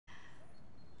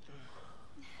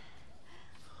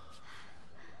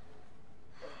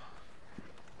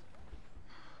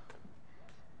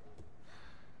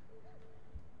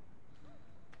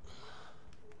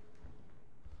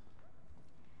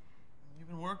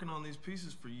working on these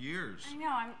pieces for years. I know,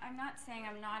 I'm not saying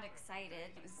I'm not excited.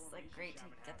 It was, like, great to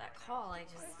get that call. I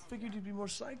Figured you'd be more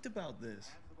psyched about this.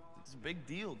 It's a big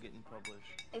deal getting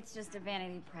published. It's just a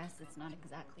vanity press. It's not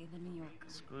exactly the New Yorker.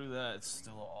 Screw that. It's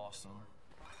still awesome.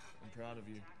 I'm proud of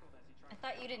you. I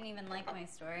thought you didn't even like my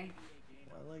story.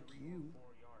 I like you.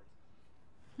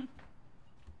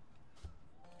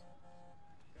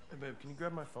 Hey, babe, can you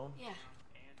grab my phone? Yeah.